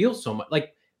reinvent the wheel so much?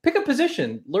 Like, pick a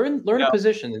position, learn a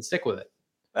position, and stick with it.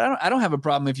 I don't have a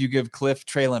problem if you give Cliff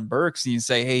Treylon Burks and you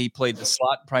say, hey, he played the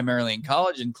slot primarily in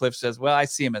college, and Cliff says, well, I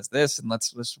see him as this, and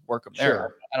let's work him there.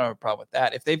 Sure. I don't have a problem with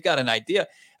that if they've got an idea.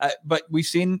 But we've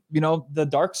seen, the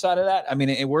dark side of that. I mean,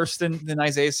 it worse than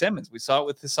Isaiah Simmons. We saw it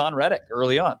with Hassan Reddick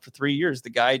early on. For 3 years, the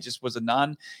guy just was a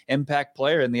non-impact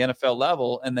player in the NFL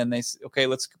level, and then they said, okay,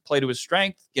 let's play to his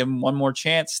strength, give him one more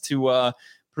chance to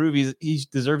prove he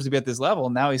deserves to be at this level.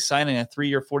 And now he's signing a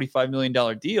 3-year, $45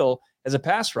 million deal as a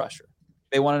pass rusher.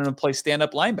 They wanted him to play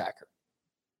stand-up linebacker.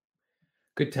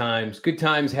 Good times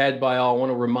had by all. I want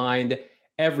to remind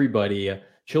everybody,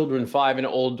 children 5 and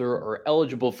older are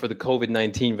eligible for the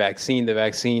COVID-19 vaccine. The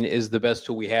vaccine is the best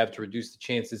tool we have to reduce the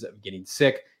chances of getting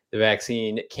sick. The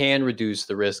vaccine can reduce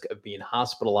the risk of being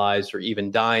hospitalized or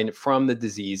even dying from the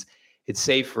disease. It's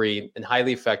safe, free, and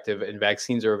highly effective, and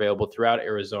vaccines are available throughout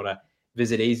Arizona.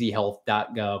 Visit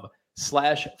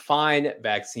azhealth.gov/find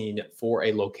vaccine for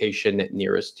a location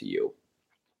nearest to you.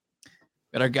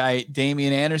 Got our guy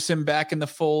Damian Anderson back in the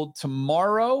fold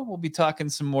tomorrow. We'll be talking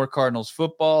some more Cardinals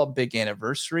football. Big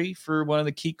anniversary for one of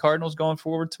the key Cardinals going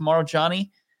forward tomorrow, Johnny.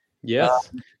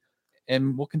 Yes.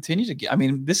 And we'll continue to get,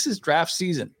 this is draft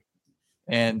season.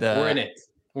 And we're in it.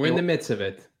 We're in the midst of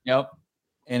it. Yep.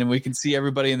 And we can see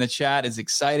everybody in the chat is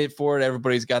excited for it.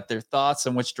 Everybody's got their thoughts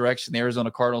on which direction the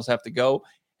Arizona Cardinals have to go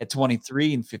at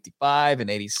 23 and 55 and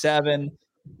 87.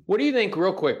 What do you think,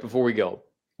 real quick, before we go?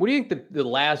 What do you think the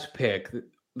last pick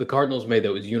the Cardinals made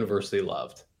that was universally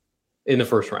loved in the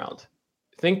first round?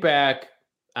 Think back,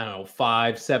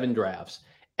 5, 7 drafts.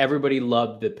 Everybody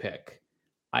loved the pick.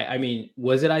 I mean,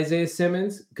 was it Isaiah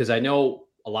Simmons? Because I know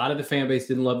a lot of the fan base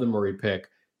didn't love the Murray pick.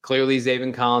 Clearly,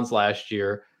 Zaven Collins last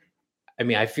year. I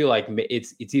mean, I feel like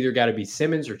it's either got to be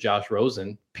Simmons or Josh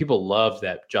Rosen. People love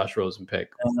that Josh Rosen pick,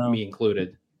 me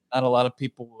included. Not a lot of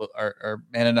people are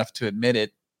man enough to admit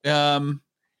it.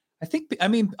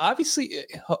 Obviously,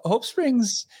 hope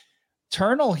springs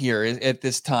eternal here at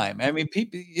this time. I mean,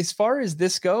 people, as far as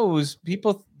this goes,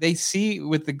 people, they see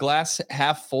with the glass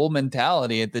half full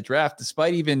mentality at the draft,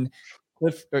 despite even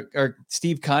Cliff or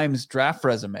Steve Keim's draft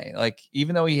resume. Like,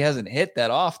 even though he hasn't hit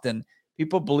that often,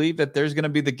 people believe that there's going to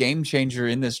be the game changer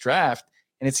in this draft.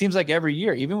 And it seems like every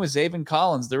year, even with Zaven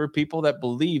Collins, there were people that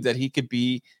believed that he could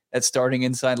be that starting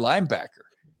inside linebacker.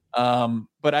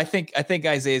 But I think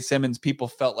Isaiah Simmons, people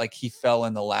felt like he fell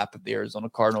in the lap of the Arizona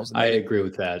Cardinals. I agree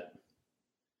with that.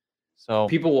 So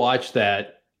people watched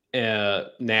that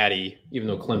Natty, even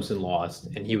though Clemson lost,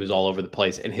 and he was all over the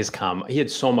place. And he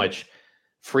had so much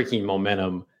freaking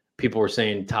momentum. People were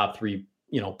saying top 3,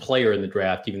 player in the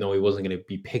draft, even though he wasn't going to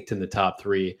be picked in the top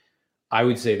 3. I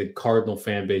would say the Cardinal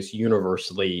fan base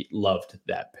universally loved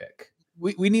that pick.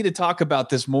 We need to talk about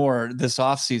this more this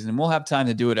offseason, and we'll have time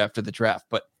to do it after the draft.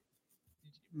 But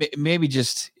maybe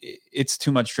just it's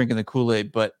too much drinking the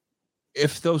Kool-Aid. But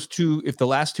if the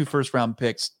last 2 first-round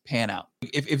picks pan out,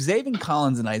 if Zaven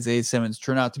Collins and Isaiah Simmons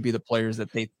turn out to be the players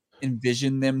that they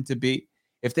envision them to be,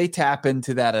 if they tap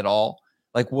into that at all,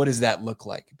 like, what does that look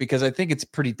like? Because I think it's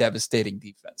pretty devastating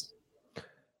defense.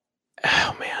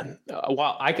 Oh, man.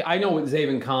 Well, I know what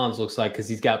Zaven Collins looks like because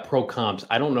he's got pro comps.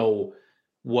 I don't know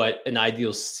what an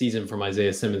ideal season from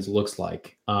Isaiah Simmons looks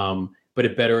like. But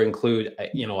it better include,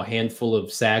 a handful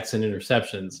of sacks and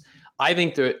interceptions. I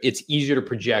think that it's easier to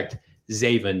project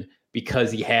Zaven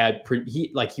because he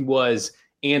was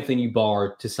Anthony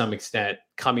Barr to some extent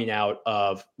coming out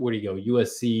of,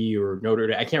 USC or Notre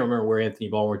Dame. I can't remember where Anthony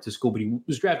Barr went to school, but he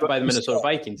was drafted by the Minnesota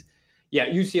Vikings. Yeah,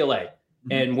 UCLA.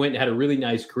 Mm-hmm. And went and had a really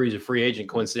nice career as a free agent,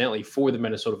 coincidentally, for the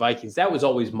Minnesota Vikings. That was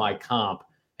always my comp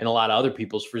and a lot of other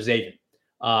people's for Zaven.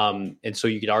 And so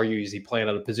you could argue, is he playing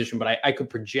out of position? But I could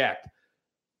project.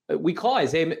 We call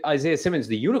Isaiah Simmons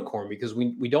the unicorn because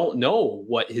we don't know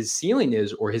what his ceiling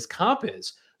is or his comp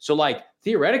is. So,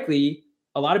 theoretically,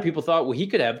 a lot of people thought, well, he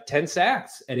could have 10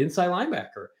 sacks at inside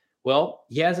linebacker. Well,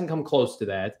 he hasn't come close to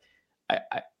that.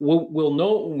 We'll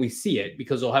know when we see it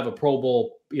because he'll have a Pro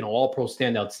Bowl, all pro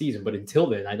standout season. But until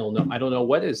then, I don't know. I don't know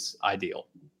what is ideal.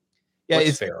 Yeah, What's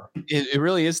it's fair. It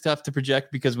really is tough to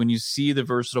project because when you see the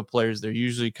versatile players, they're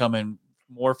usually coming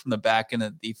more from the back end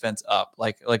of the defense up,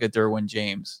 like a Derwin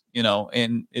James,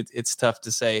 and it's tough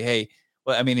to say, hey,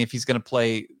 well, I mean, if he's going to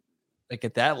play like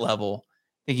at that level,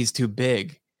 I think he's too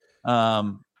big.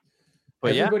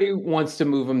 But everybody wants to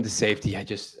move him to safety.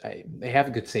 They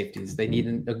have good safeties. They need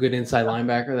a good inside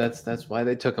linebacker. That's why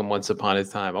they took him once upon a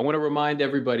time. I want to remind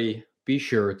everybody, be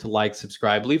sure to like,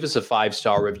 subscribe, leave us a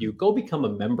 5-star review. Go become a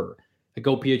member at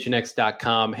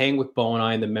gophnx.com. Hang with Bo and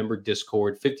I in the member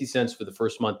Discord. 50 cents for the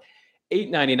first month,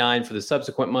 $8.99 for the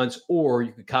subsequent months, or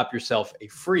you could cop yourself a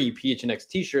free PHNX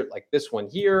t-shirt like this one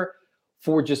here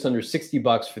for just under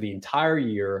 $60 for the entire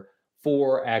year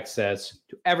for access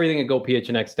to everything at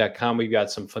gophnx.com. We've got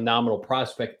some phenomenal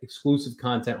prospect exclusive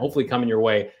content, hopefully coming your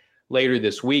way later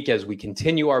this week as we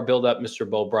continue our build-up, Mr.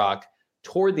 Bo Brock,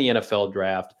 toward the NFL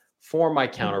draft. For my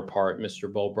counterpart,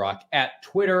 Mr. Bo Brock, at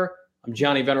Twitter, I'm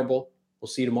Johnny Venerable. We'll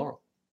see you tomorrow.